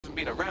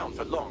been around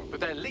for long, but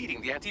they're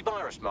leading the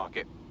antivirus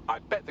market. I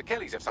bet the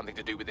Kellys have something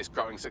to do with this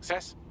growing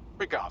success.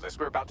 Regardless,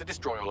 we're about to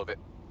destroy all of it.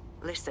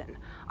 Listen,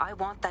 I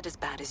want that as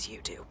bad as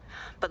you do.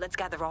 But let's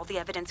gather all the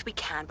evidence we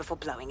can before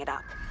blowing it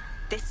up.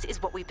 This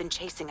is what we've been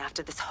chasing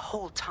after this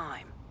whole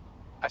time.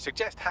 I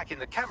suggest hacking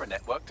the camera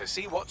network to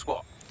see what's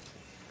what.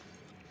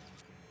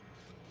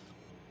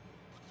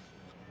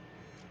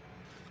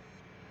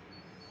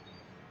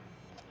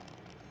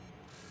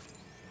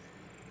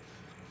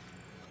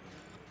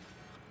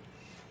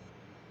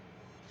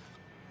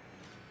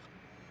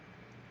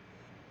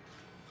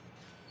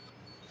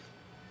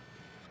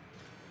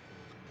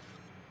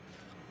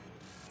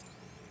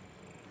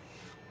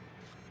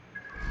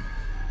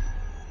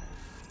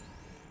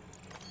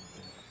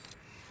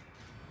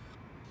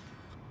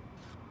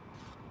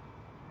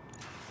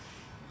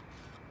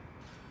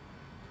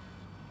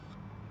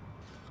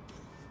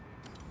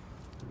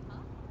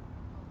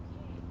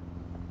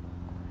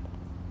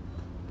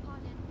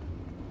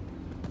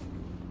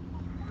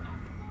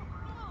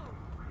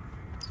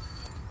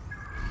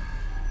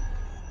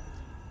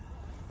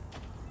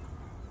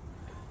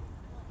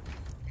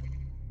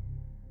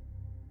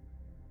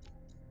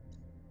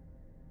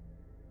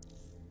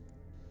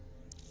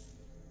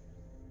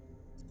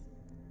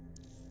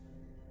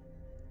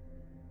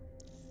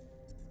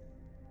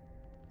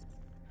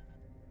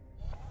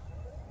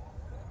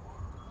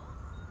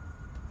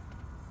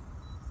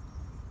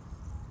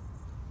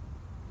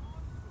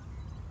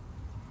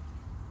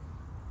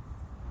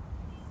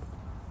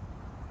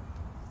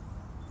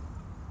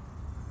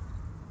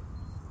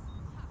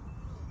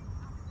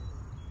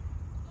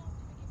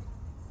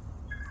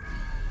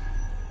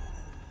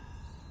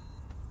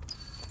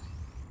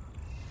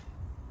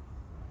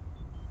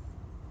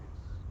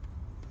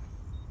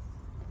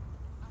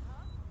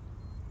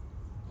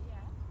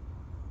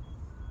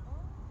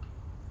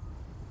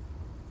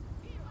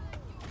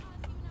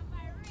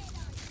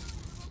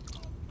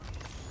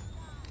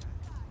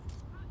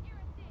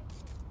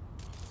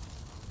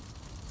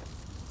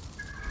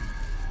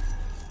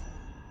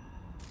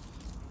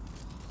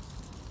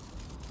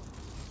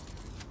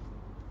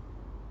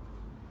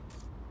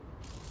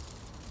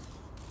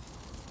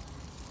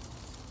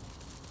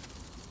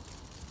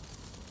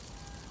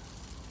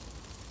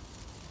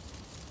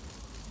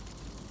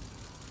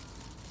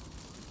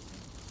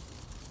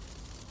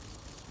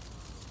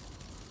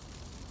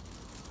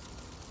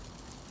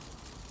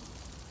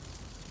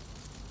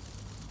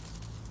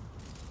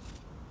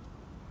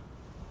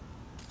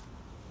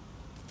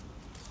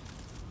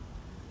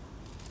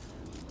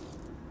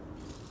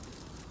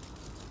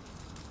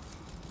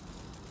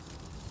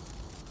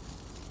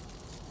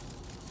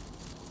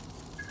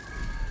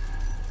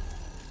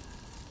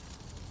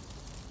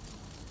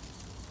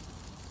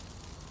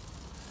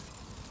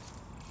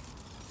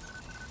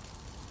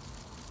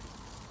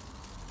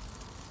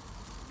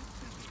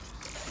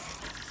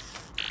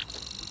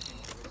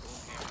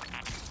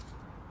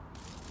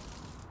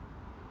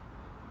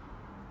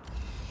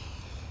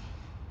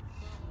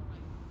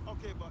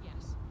 Okay, but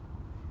Yes.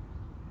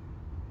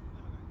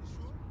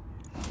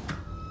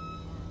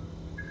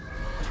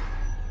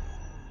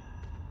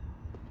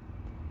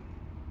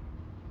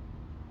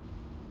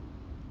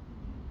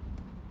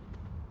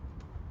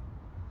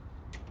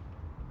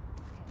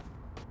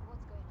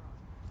 What's going on?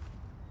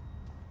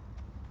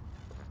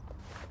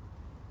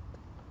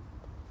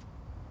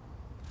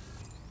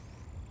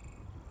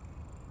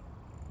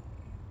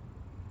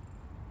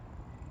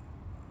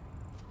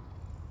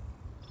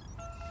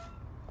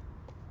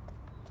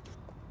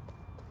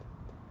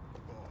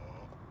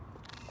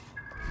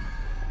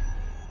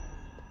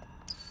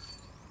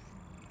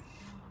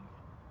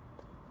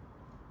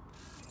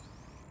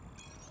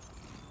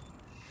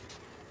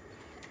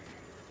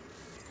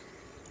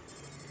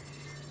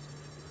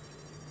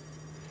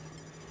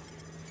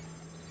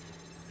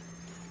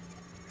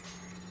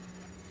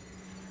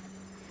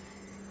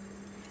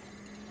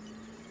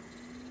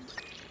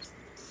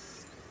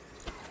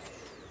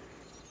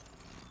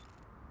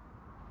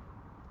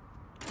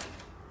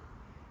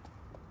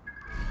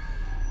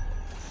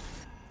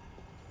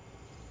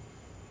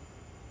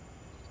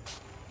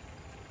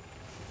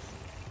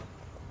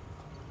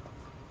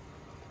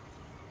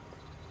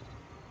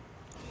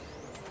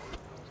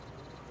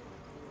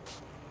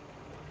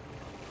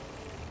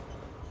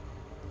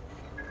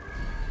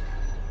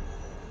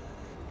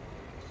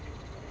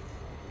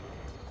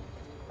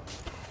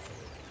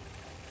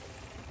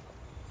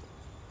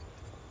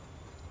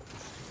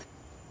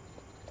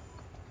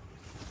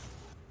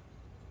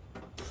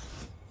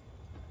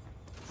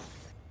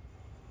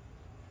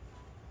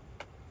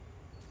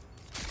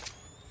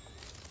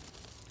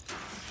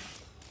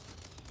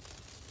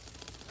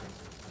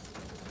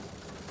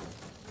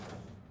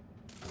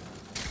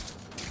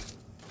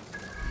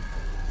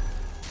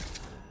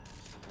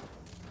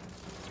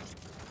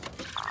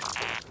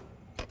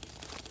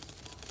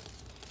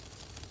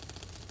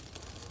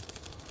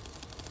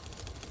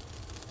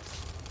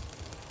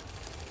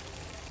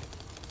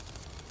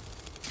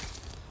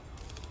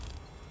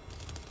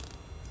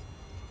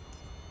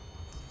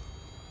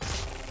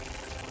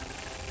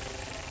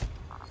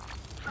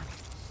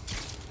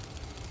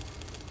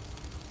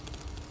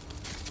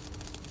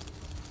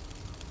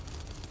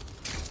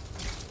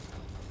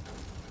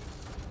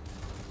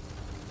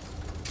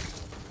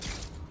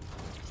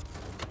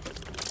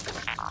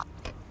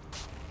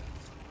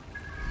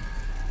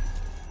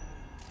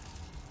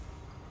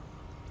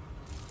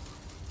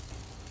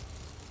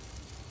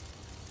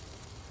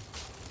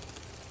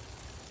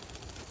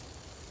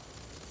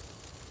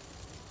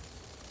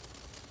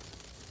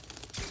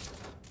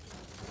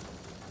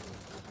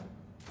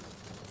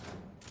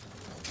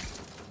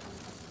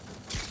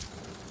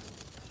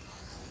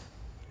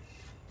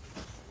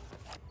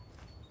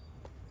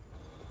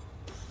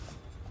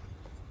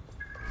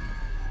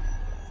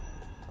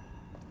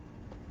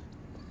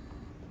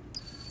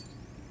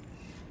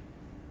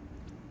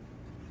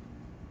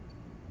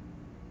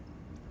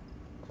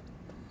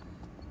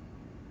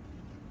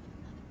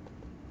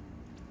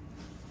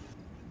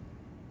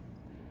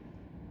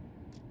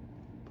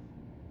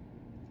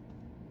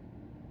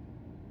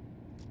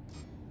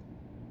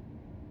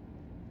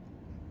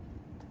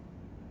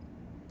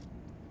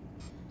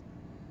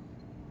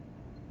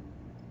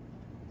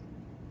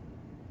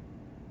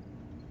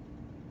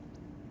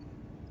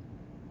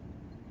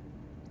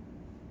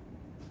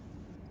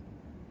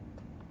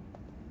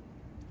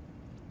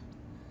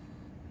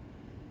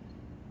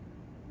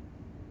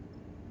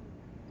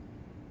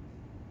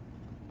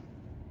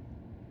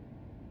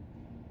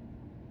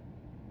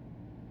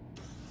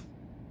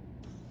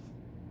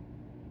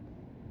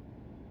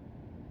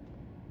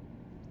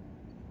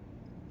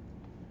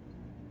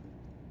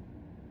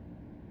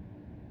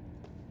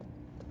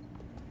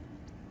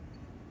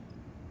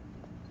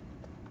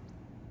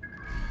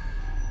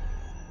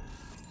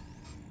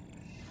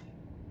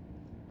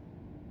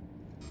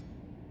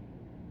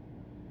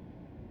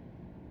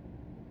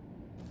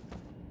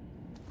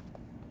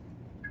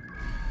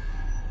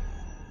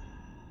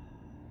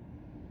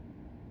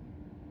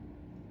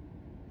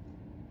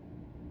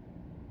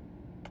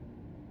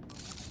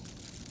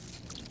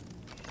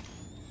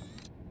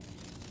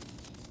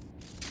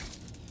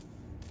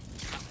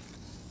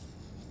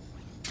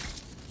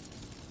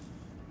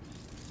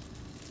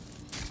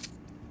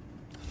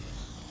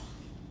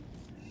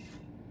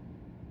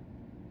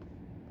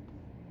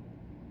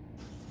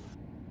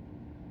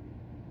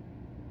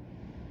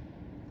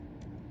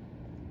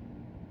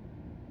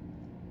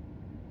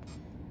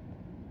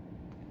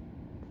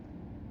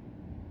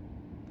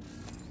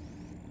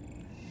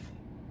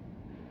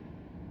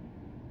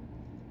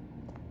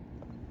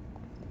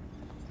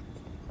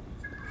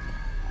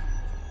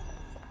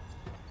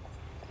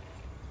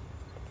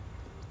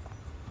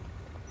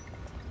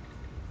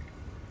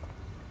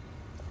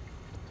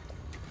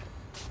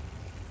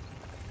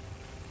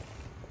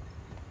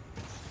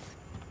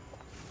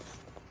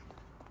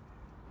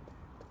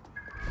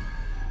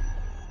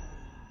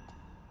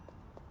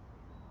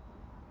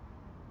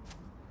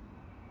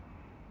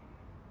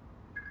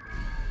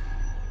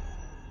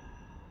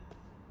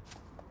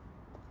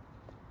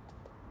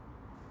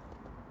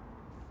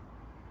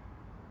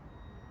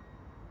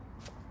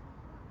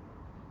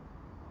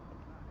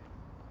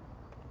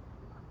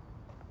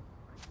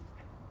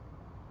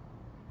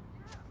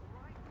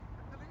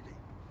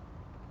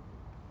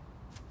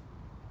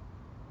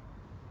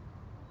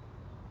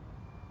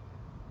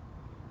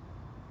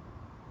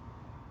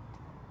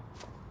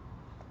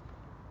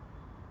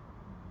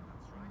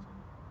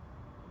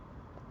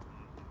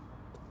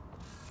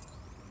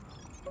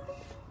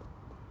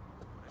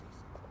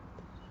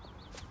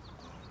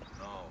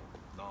 No,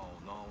 no,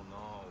 no,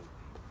 no.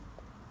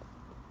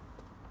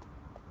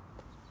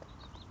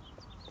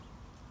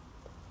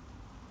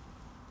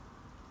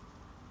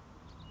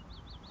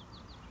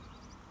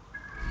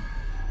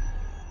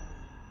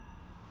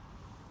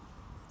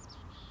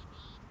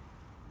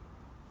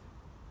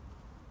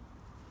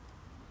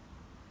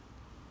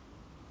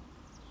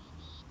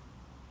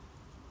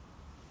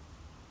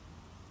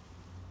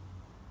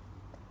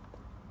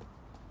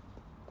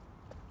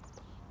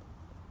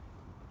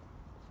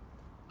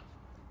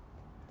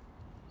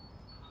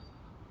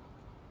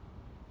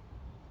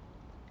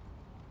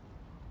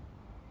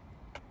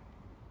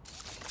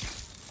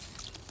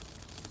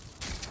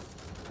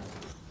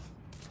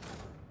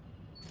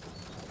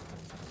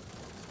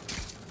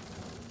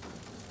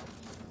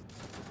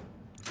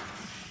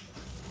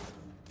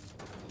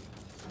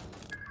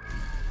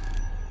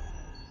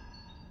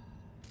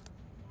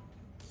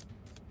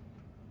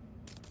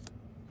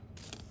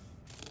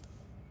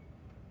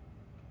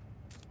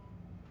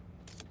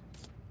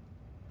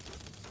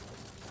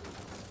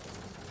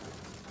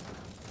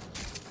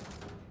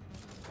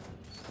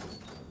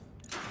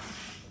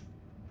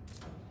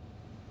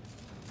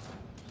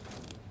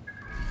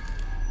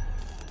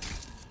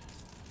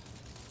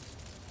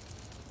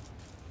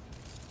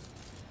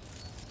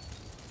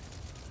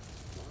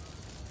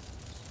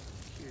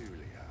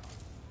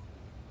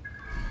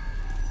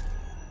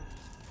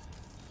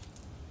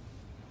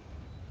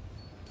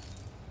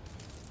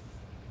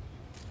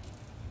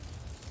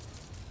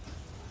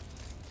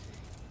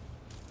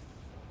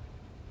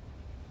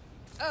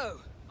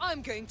 Oh,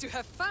 I'm going to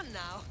have fun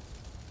now.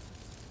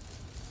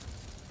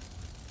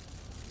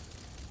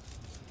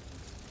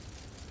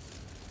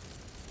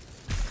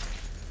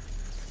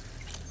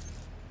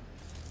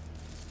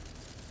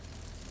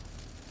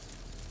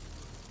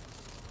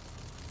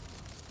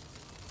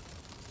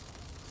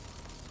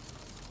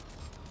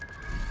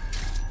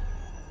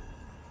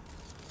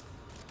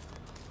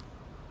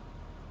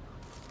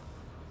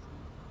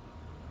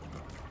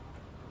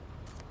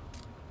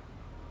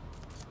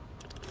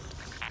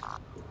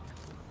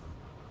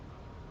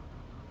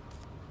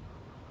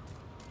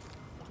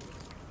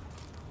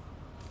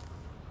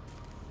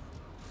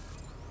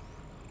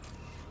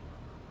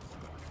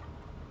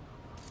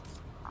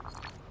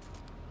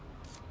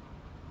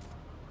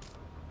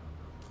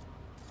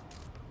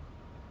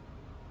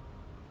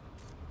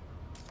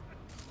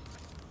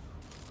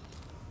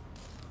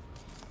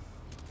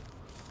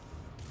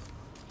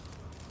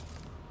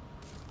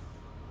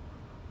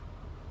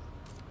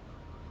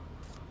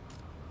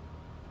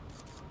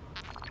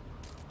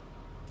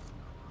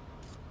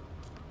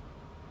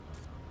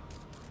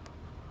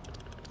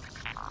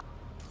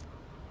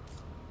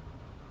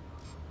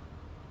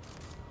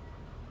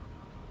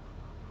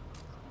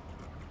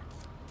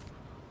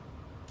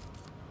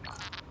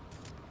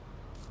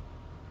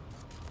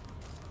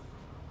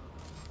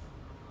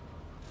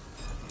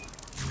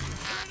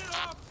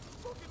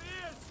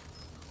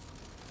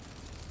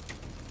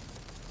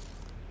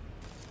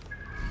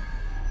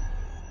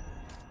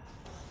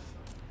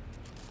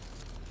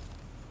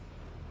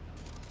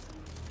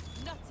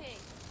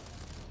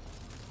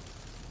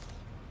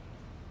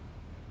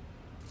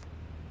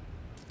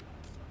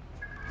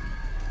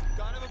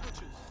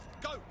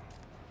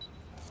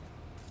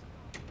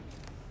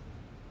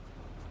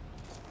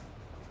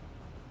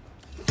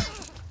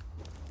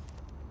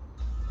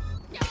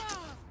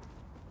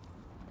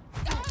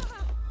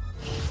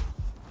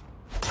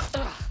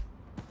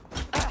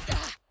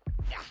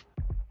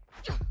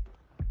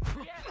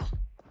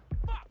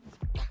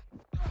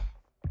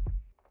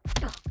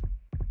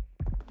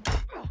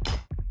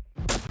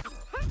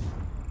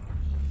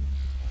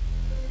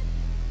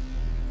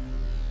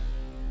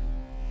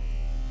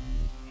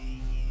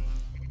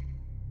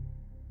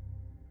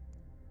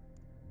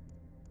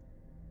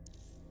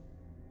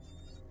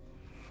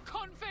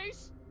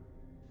 Conface!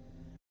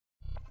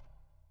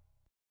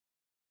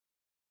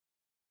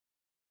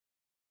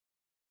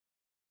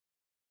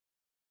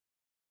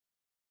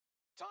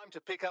 Time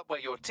to pick up where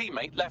your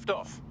teammate left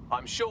off.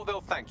 I'm sure they'll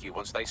thank you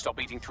once they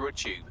stop eating through a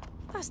tube.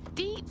 That's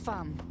deep,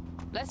 fam.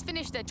 Let's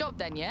finish their job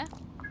then, yeah?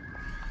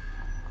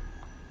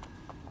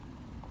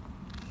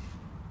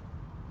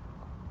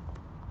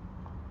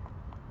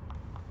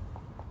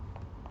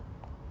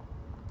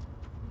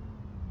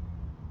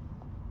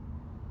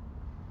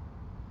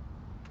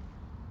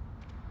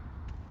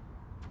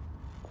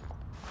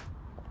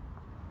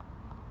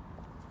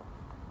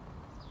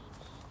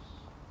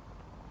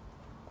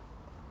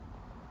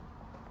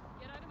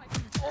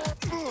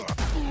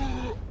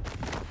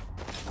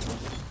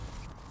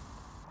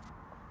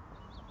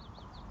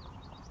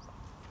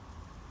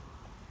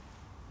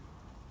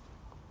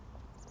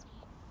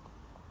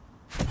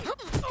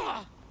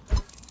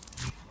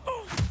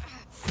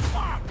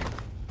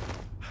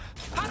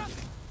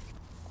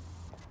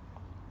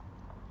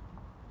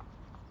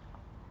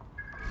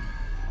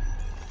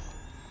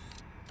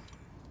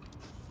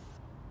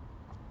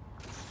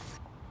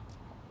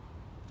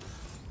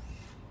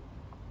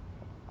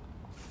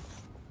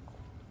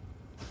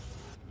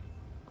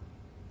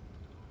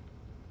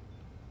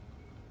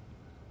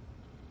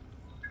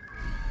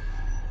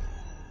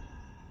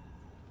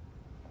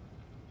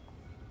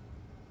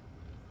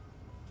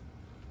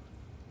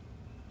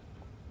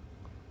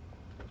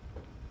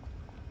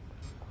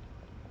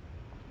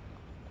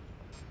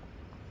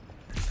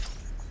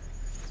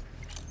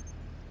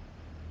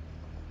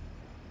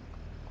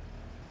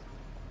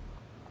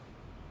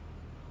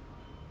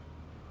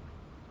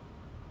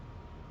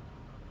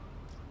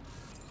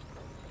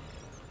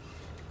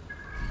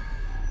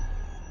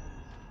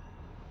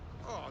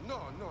 Oh, no,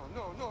 no,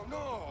 no, no,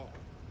 no!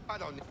 I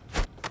don't need...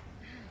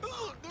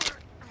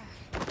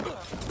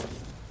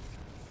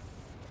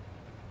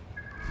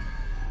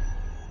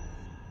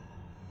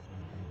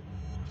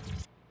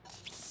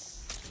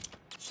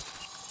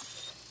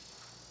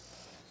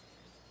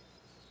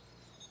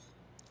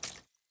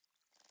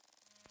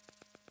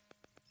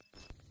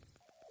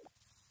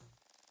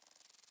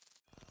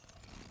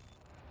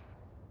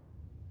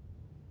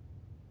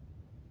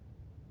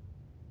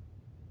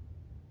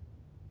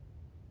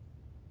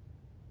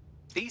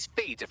 These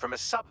feeds are from a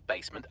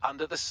sub-basement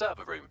under the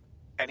server room.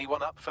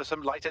 Anyone up for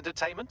some light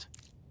entertainment?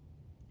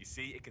 You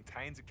see, it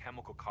contains a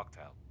chemical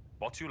cocktail.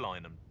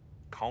 Botulinum,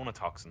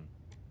 conotoxin,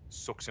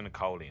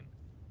 succinylcholine.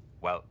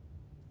 Well,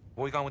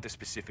 why go into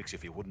specifics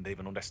if you wouldn't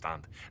even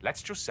understand?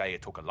 Let's just say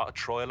it took a lot of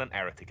trial and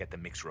error to get the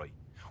mix right.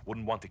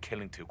 Wouldn't want it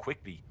killing too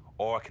quickly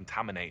or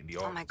contaminating the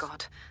organs. Oh my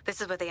god.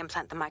 This is where they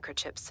implant the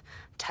microchips.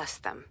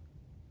 Test them.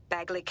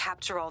 Bagley,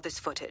 capture all this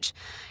footage.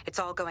 It's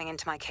all going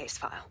into my case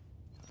file.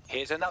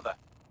 Here's another.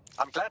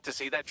 I'm glad to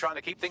see they're trying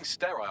to keep things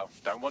sterile.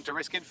 Don't want to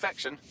risk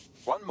infection.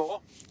 One more.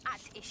 At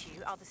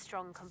issue are the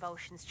strong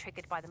convulsions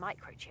triggered by the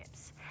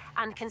microchips,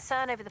 and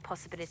concern over the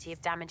possibility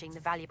of damaging the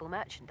valuable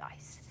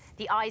merchandise,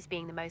 the eyes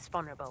being the most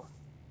vulnerable.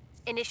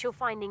 Initial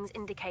findings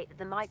indicate that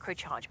the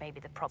microcharge may be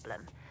the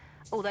problem.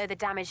 Although the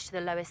damage to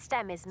the lower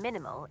stem is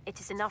minimal, it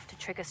is enough to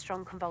trigger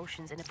strong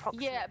convulsions in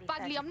approximately Yeah,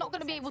 Bagley, I'm not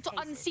going to be 34% able to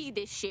of cases. unsee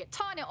this shit.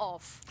 Turn it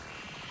off.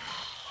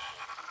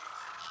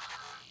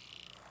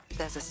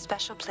 There's a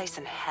special place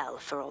in hell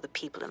for all the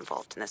people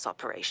involved in this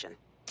operation.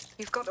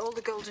 You've got all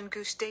the Golden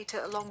Goose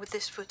data along with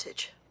this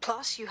footage.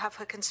 Plus, you have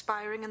her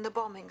conspiring in the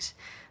bombings.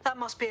 That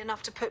must be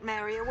enough to put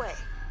Mary away.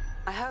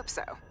 I hope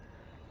so.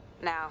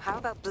 Now, how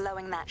about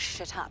blowing that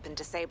shit up and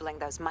disabling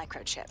those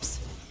microchips?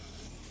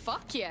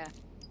 Fuck yeah.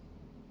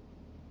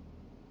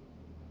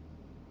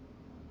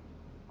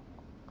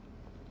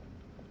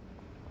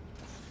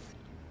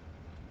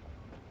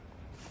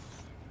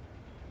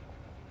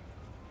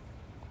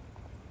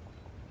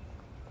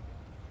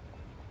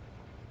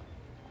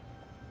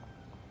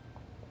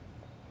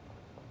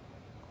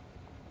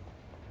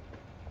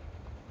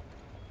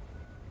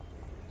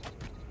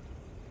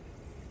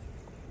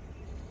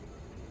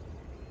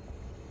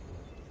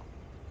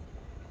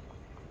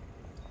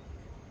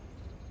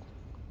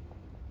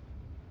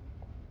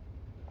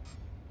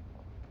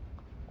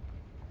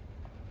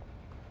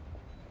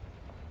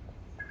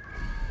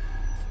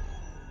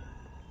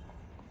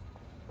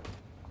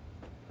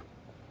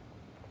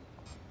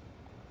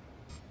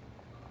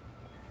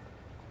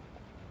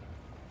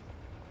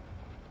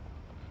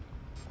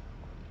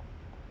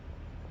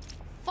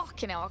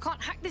 Fucking hell, I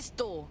can't hack this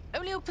door.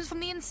 Only opens from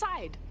the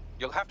inside.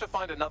 You'll have to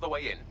find another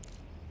way in.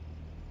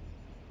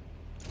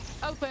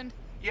 Open.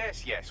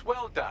 Yes, yes,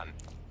 well done.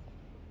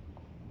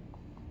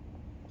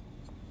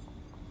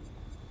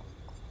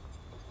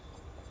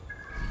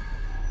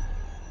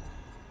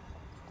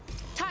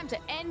 Time to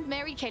end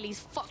Mary Kelly's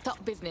fucked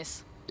up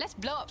business. Let's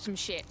blow up some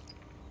shit.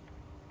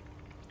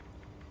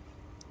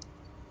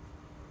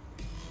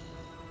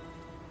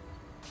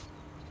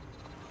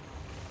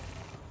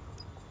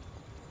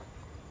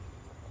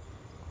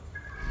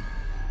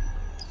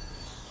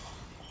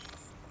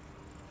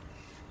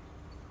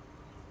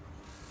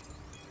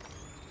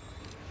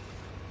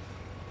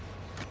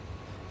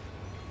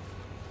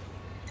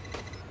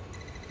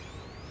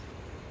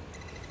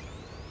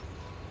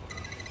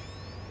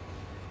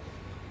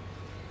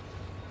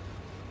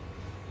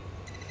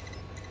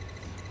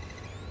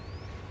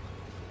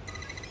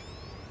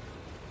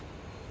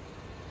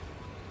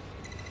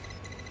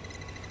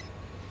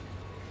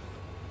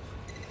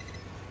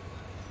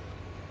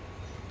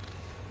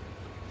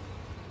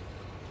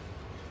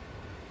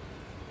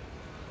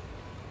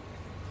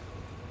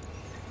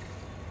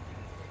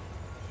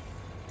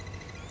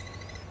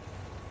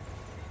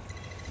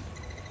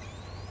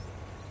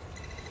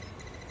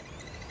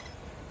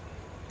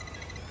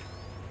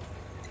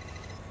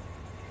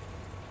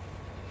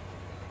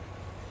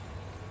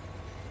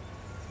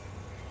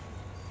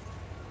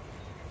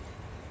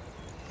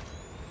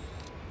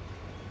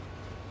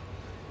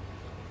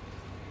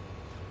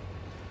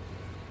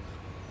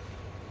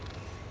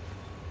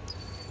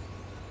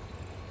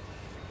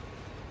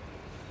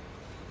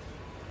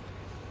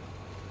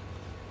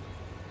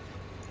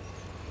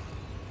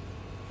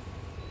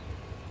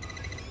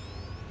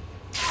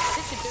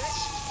 This should do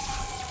it.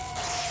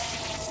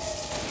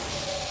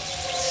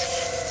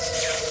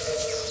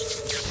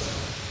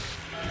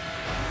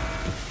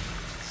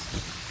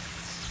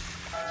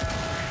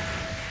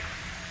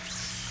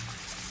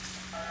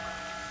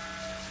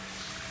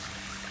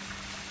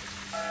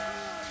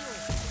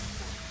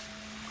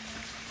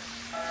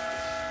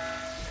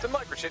 The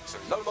microchips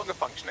are no longer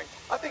functioning.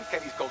 I think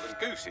Kelly's Golden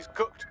Goose is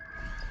cooked.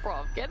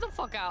 Bro, get the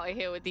fuck out of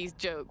here with these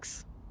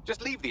jokes.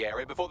 Just leave the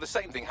area before the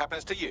same thing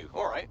happens to you,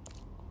 all right?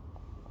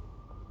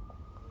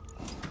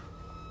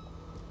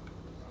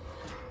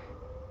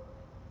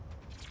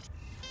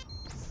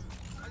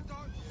 I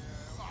don't...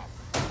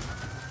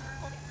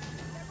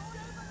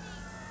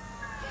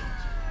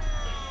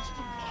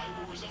 Comply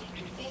will result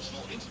in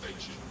forceful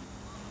intervention.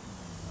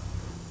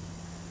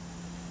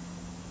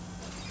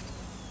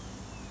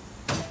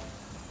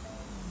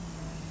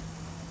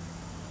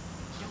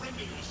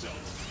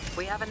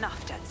 We have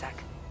enough, DedSec.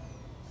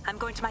 I'm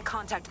going to my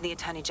contact in the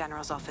Attorney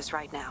General's office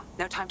right now.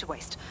 No time to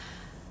waste.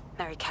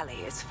 Mary Kelly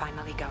is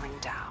finally going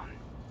down.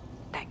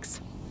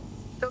 Thanks.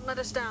 Don't let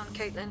us down,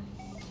 Caitlin.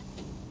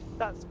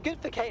 That's good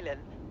for Caitlin,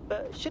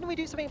 but shouldn't we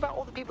do something about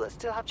all the people that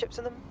still have chips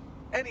in them?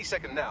 Any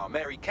second now,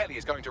 Mary Kelly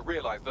is going to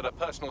realize that her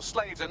personal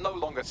slaves are no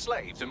longer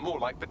slaves and more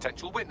like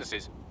potential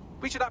witnesses.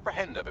 We should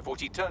apprehend her before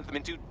she turns them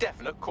into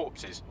definite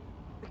corpses.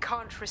 We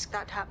can't risk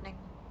that happening.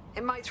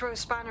 It might throw a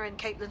spanner in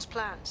Caitlin's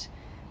plans.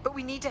 But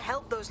we need to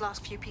help those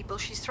last few people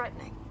she's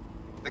threatening.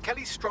 The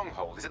Kelly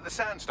stronghold is at the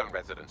Sandstone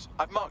residence.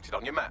 I've marked it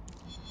on your map.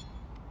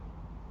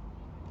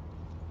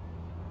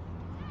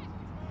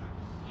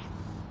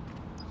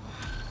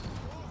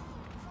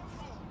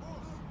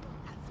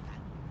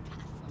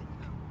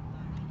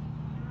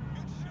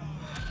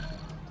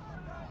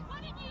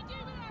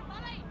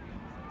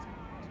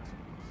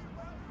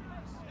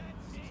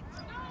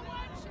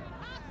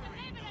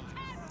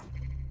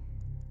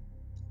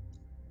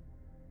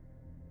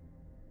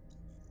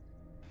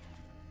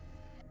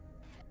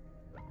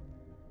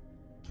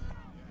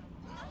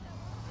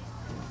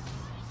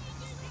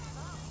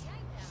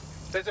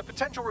 There's a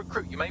potential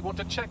recruit you may want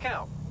to check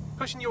out.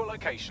 Pushing your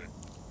location.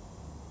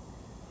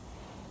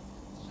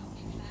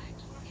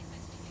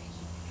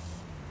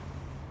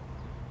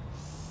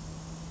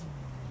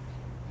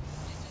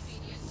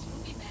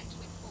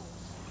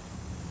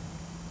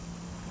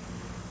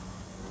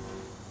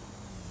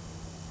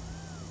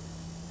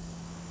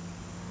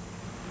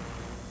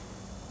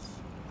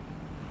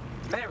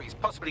 Mary's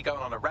possibly going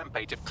on a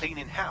rampage of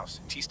cleaning house.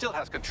 She still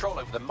has control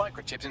over the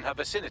microchips in her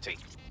vicinity.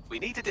 We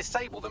need to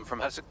disable them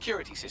from her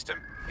security system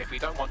if we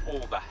don't want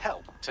all the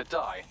help to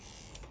die.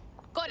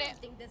 Got it.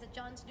 Think there's a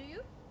chance, do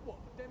you? What,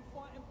 them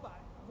fighting back,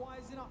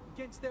 rising up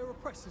against their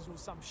oppressors or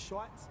some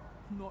shite?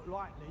 Not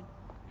likely.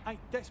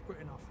 Ain't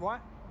desperate enough,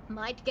 right?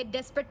 Might get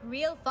desperate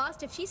real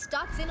fast if she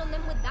starts in on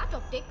them with that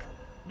optic.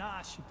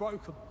 Nah, she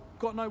broke 'em.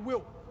 Got no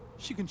will.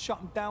 She can shut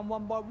 'em down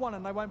one by one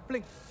and they won't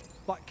blink.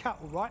 Like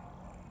cattle, right?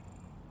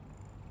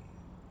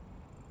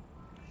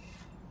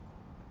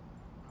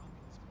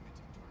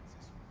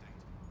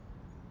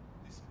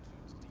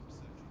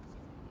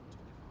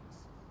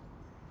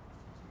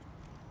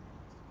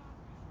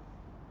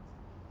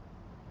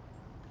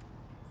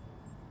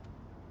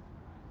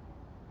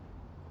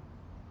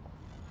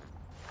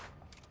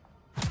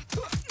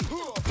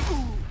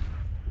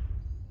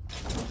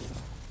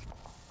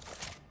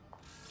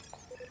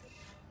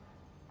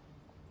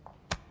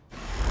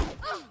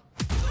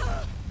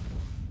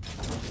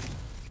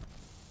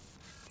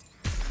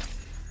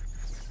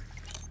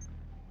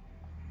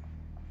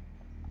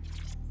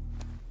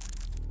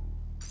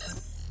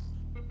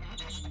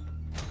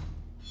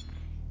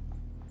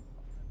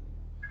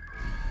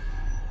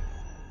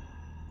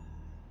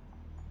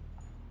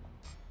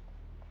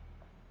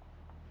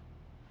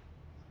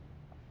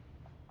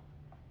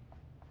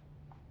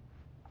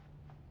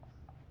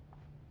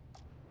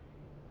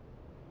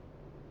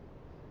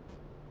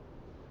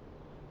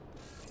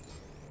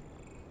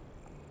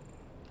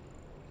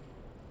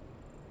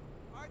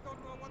 I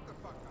don't know what the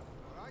fuck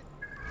happened, alright?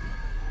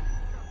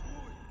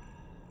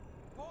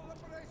 Whole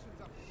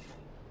operations up.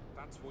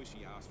 That's why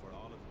she asked for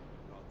all of them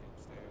brought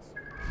downstairs.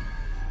 Isn't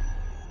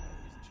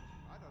she?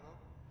 I don't know.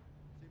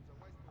 Seems a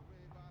waste of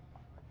way, but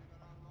I've been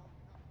around long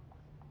enough.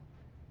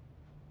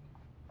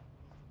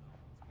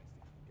 It's best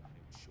to keep your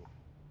mouth shut.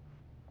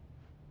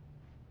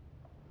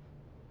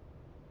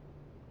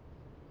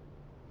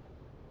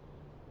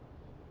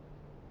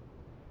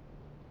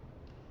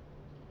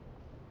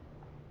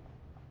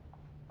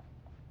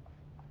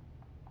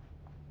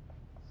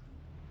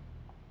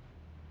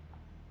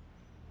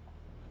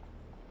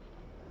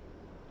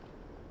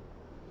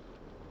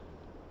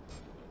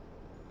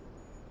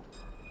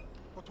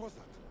 What was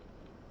that?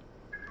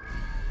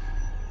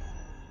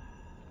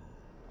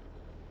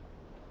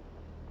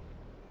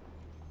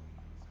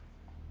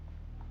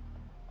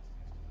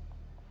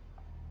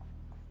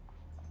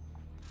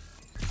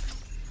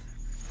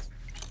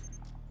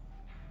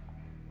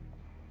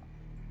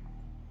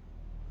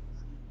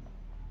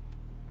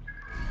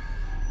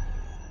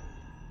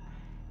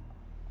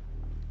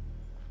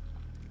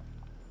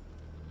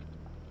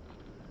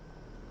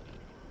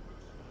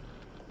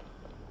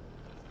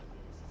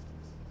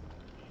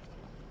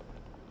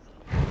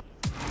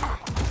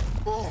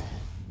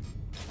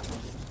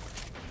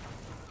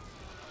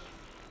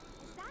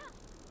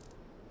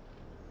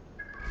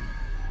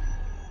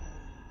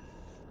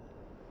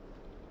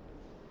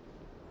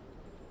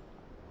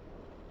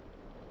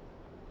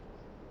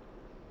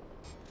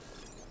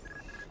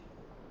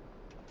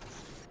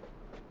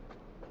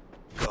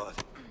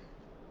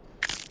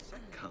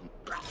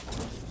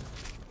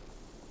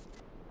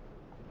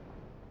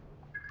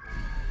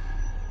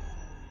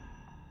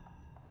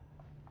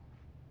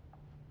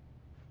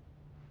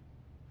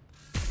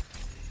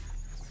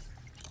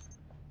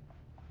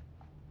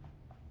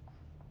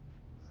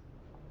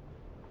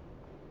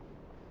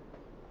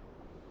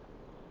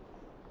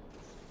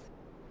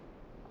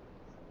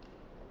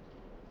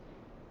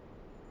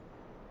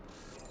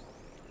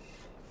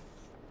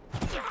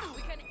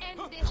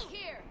 this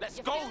here. Let's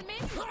You go. feel me?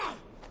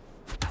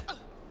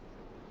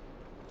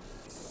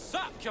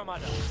 Suck your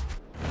mother.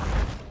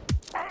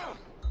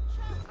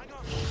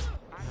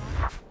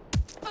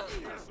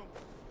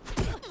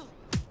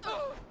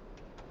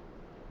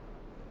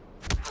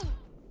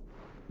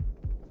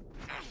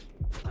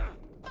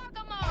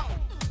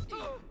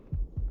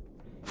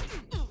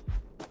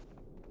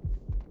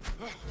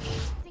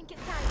 Think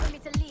it's time for me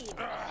to leave.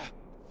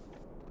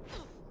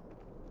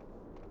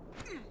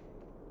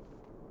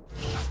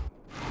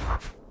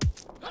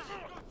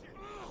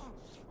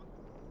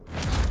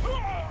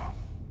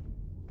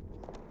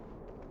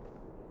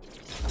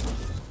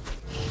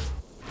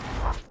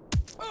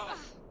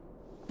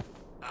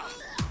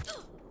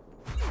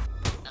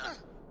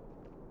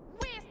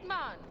 Waste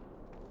man.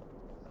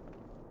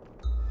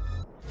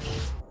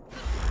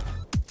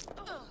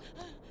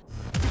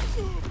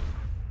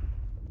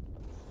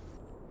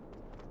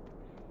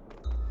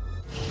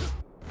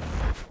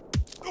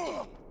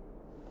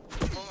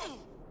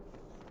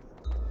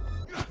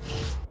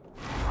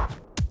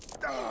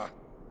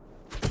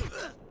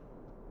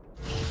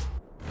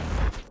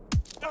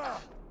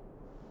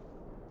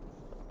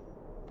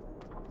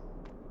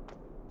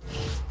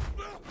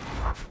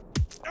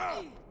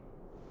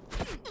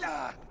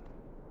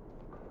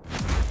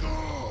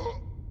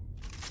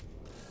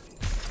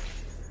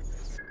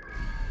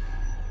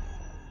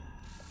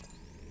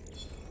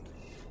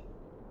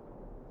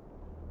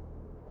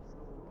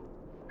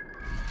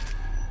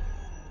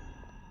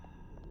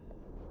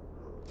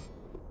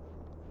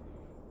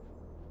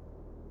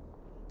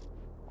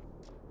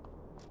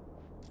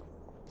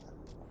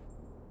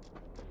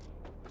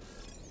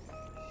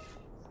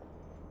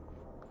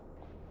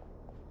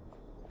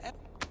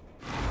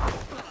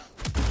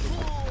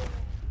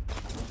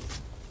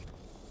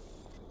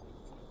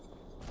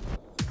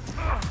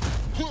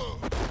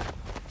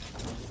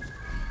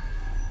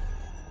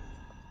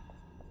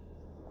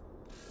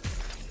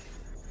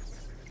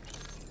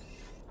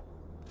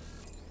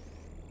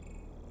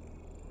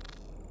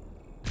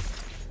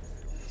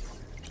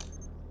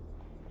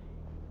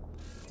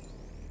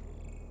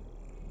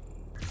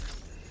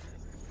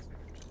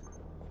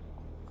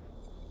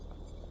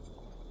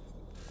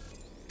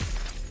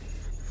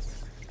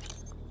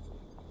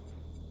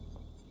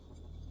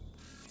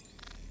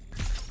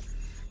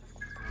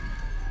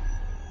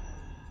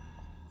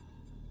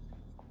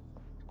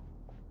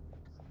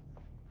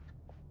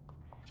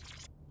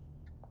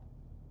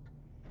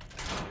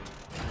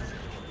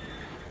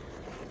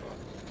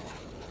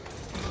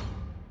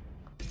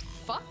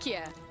 Fuck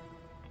yeah.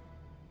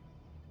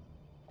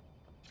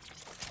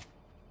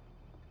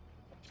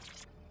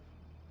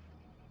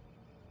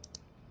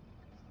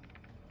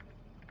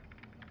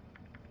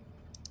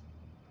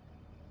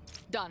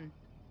 Done.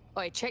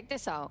 Oi, check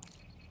this out.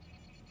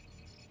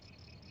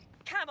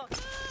 Come on,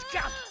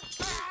 jump!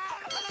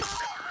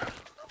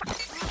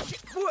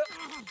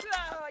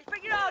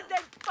 Bring it on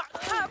then, fuck!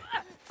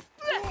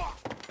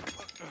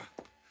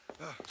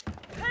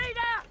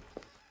 Peter!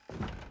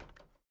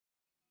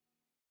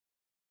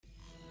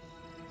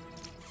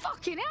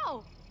 Fucking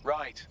hell!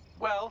 Right.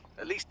 Well,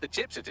 at least the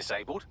chips are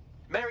disabled.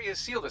 Mary has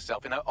sealed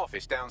herself in her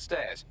office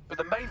downstairs, but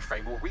the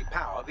mainframe will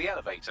repower the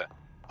elevator.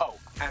 Oh,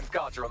 and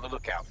guards are on the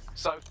lookout,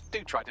 so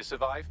do try to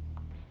survive.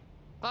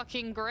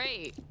 Fucking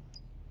great.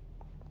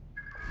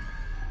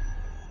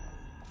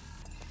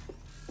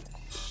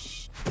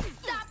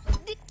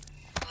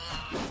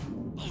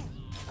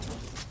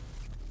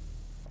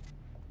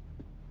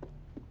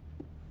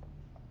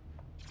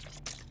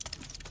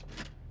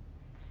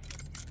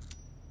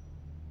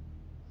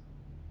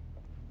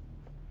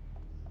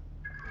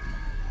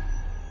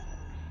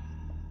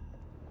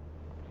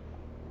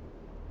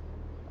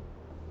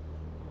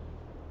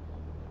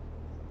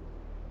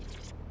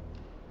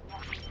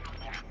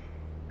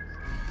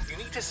 You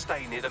need to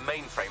stay near the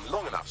mainframe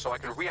long enough so I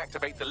can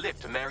reactivate the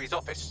lift to Mary's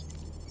office.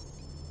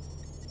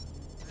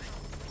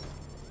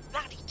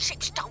 Bloody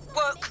chips don't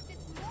work.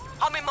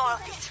 I'm in my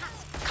office.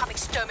 Come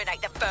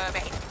exterminate the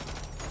vermin.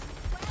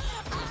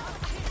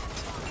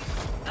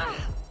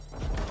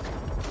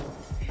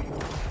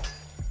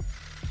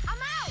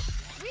 I'm out!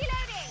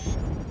 Reloading!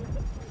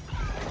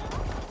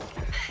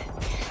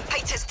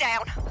 Peter's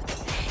down.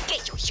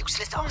 Get your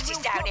useless asses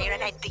down here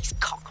and end these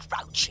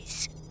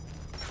cockroaches.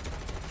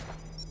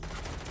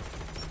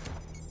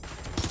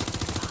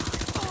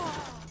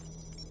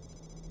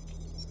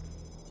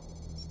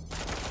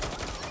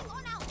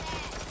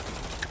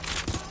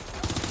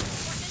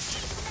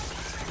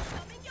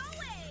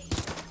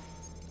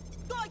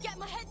 Gotta get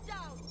my head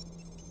down!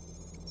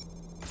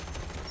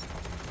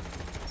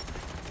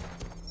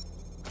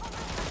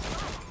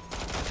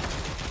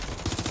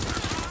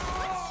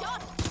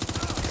 Shot!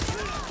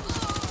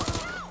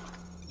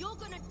 You're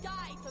gonna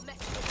die for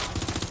messing with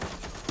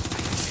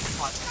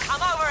us.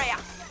 Come over here.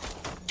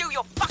 Do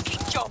your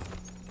fucking job.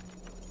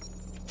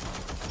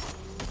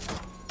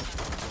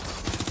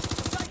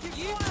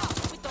 You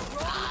up with the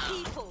wrong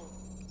people.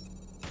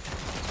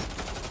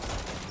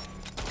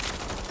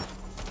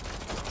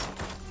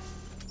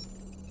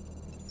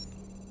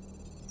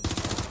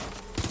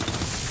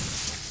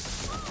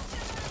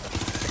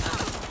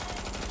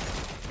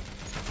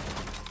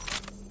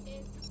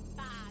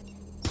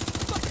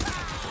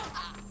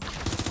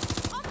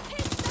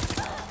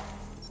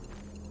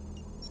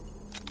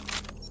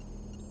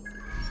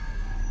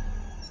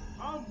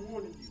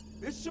 warning you.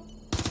 This show.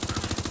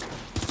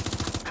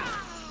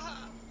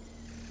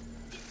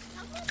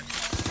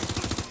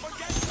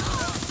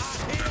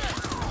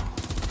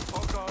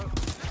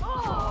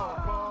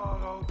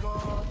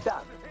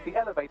 Dan, the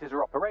elevators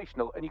are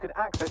operational and you can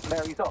access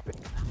Mary's office.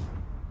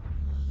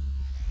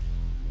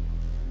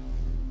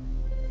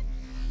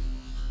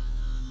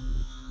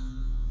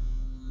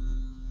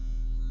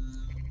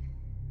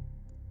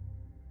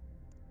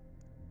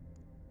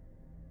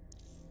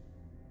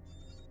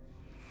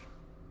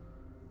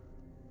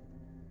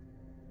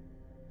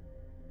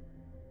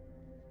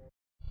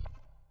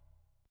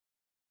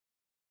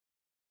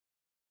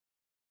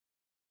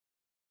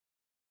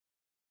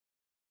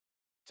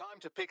 Time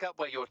to pick up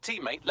where your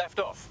teammate left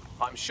off.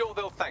 I'm sure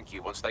they'll thank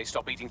you once they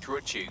stop eating through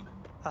a tube.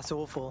 That's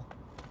awful.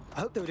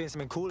 I hope they were doing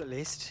something cool at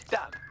least.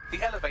 Dan,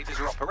 the elevators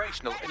are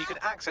operational and you can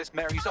access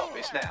Mary's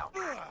office now.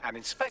 And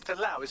Inspector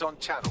Lau is on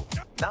channel.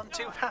 None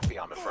too happy,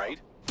 I'm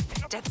afraid.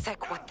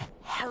 DedSec, what the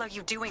hell are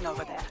you doing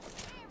over there?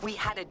 We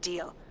had a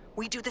deal.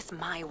 We do this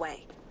my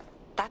way.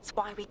 That's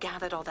why we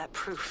gathered all that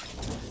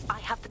proof. I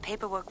have the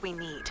paperwork we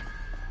need.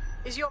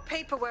 Is your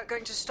paperwork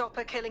going to stop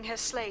her killing her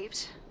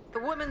slaves? The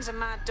woman's a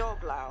mad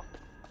dog, Lau.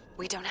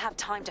 We don't have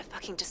time to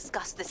fucking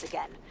discuss this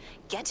again.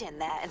 Get in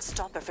there and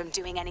stop her from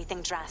doing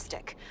anything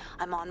drastic.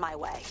 I'm on my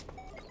way.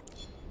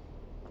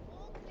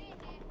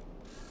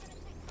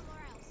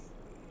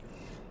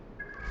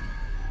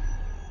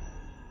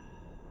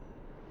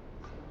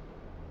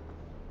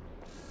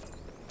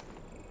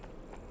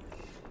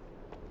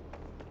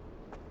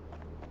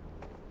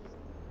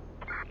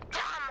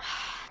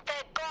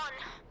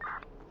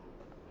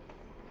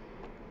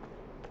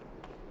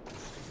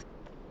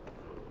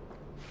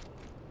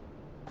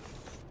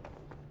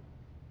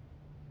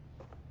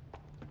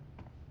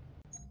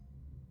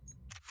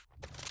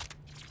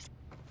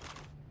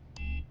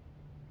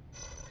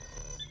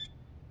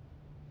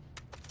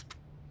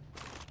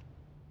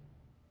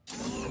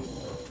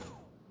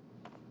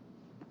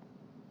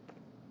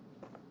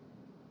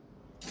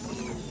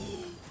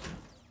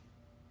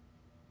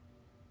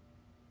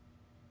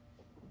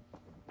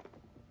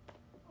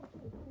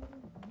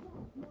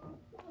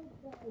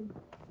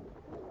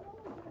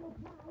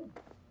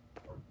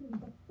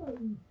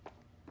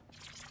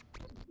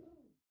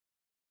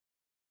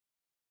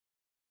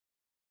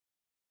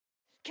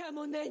 Come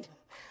on then.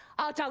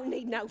 I don't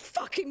need no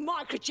fucking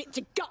microchip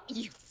to gut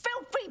you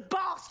filthy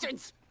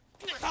bastards!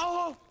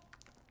 Oh!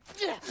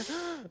 DedSec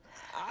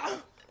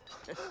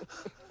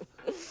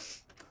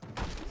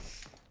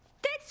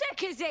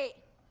is it?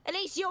 At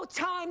least your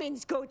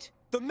timing's good.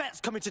 The Met's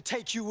coming to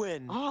take you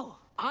in. Oh,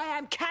 I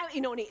am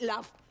counting on it,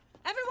 love.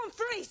 Everyone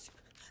freeze!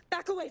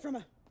 Back away from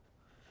her.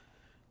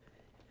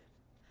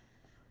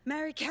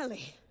 Mary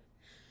Kelly,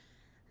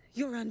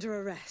 you're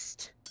under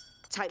arrest.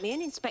 Take me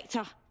in,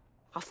 Inspector.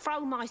 I'll throw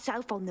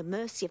myself on the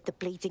mercy of the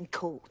bleeding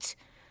court.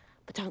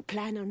 But don't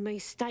plan on me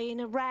staying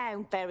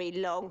around very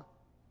long.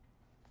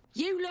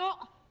 You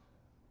lot!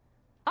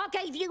 I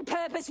gave you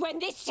purpose when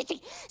this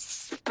city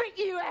spit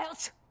you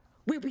out!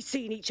 We'll be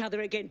seeing each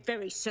other again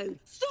very soon.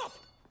 Stop!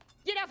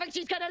 You don't think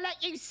she's gonna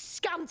let you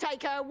scum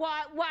take her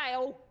white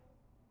whale?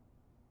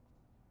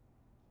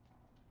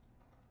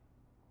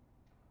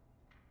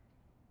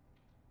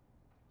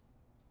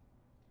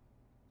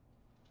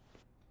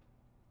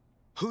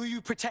 Who are you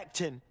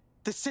protecting?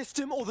 The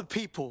system or the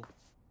people?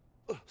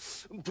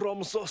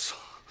 Promise us.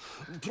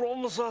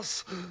 Promise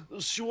us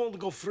she won't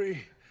go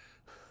free.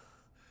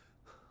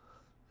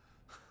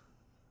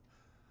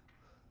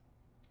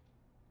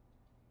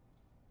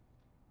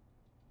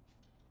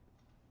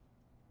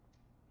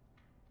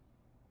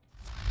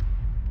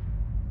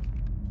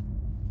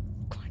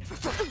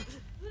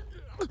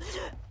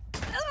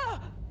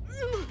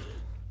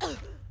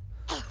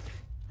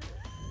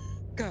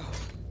 Go.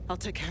 I'll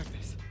take care of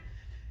this.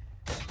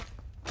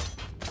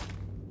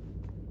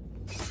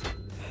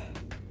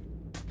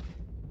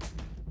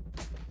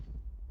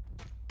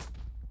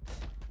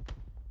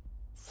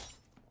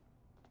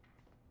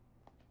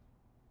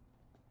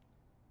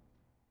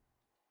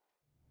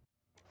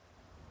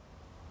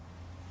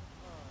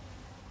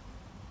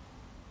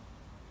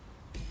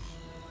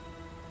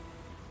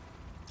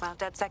 Well,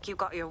 DedSec, you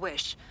got your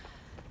wish.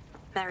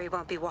 Mary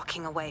won't be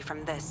walking away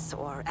from this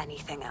or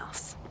anything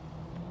else.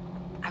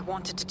 I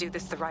wanted to do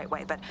this the right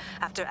way, but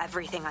after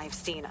everything I've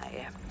seen,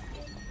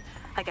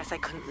 I guess I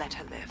couldn't let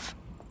her live.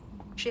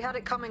 She had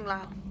it coming,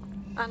 Lau.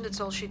 And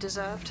it's all she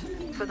deserved.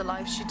 For the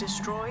lives she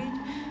destroyed,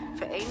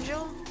 for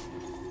Angel.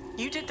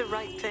 You did the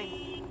right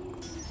thing.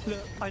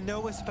 Look, I know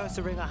we're supposed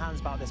to wring our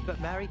hands about this,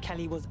 but Mary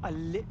Kelly was a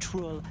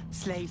literal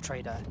slave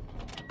trader.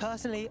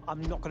 Personally,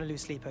 I'm not going to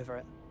lose sleep over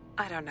it.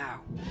 I don't know.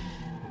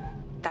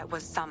 That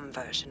was some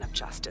version of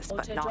justice,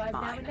 but not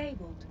mine.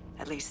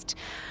 At least,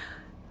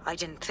 I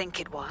didn't think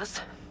it was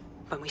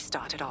when we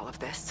started all of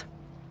this.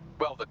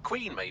 Well, the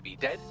Queen may be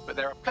dead, but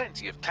there are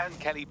plenty of Clan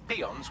Kelly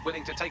peons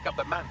willing to take up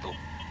the mantle.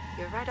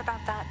 You're right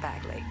about that,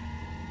 Bagley.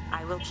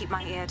 I will keep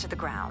my ear to the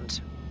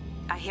ground.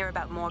 I hear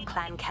about more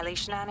Clan Kelly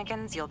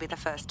shenanigans, you'll be the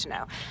first to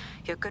know.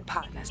 You're good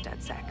partners,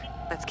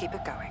 DedSec. Let's keep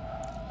it going.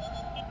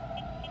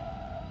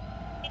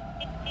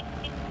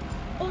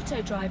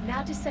 Auto drive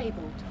now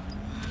disabled.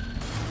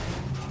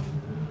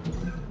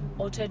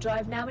 Auto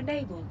drive now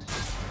enabled.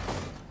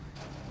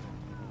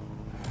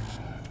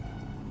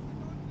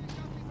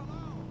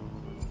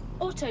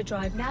 Auto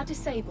drive now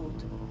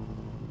disabled.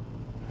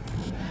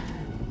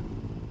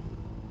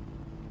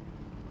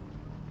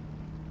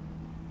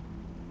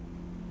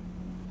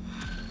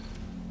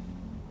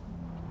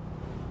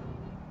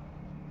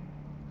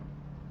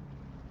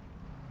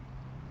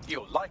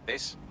 You'll like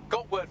this.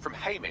 Got word from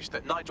Hamish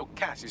that Nigel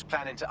Cass is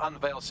planning to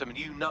unveil some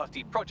new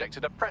nasty project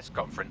at a press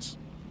conference.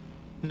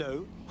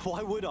 No,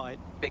 why would I?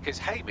 Because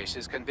Hamish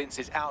has convinced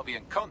his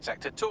Albion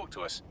contact to talk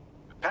to us.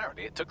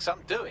 Apparently it took some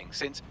doing,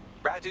 since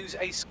Radu's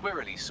a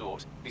squirrely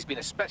sort. He's been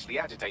especially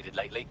agitated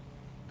lately.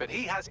 But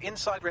he has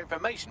insider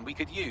information we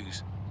could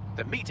use.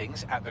 The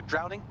meeting's at the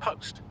Drowning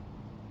Post.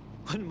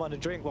 Wouldn't mind a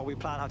drink while we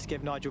plan how to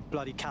give Nigel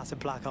bloody Cass a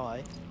black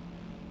eye.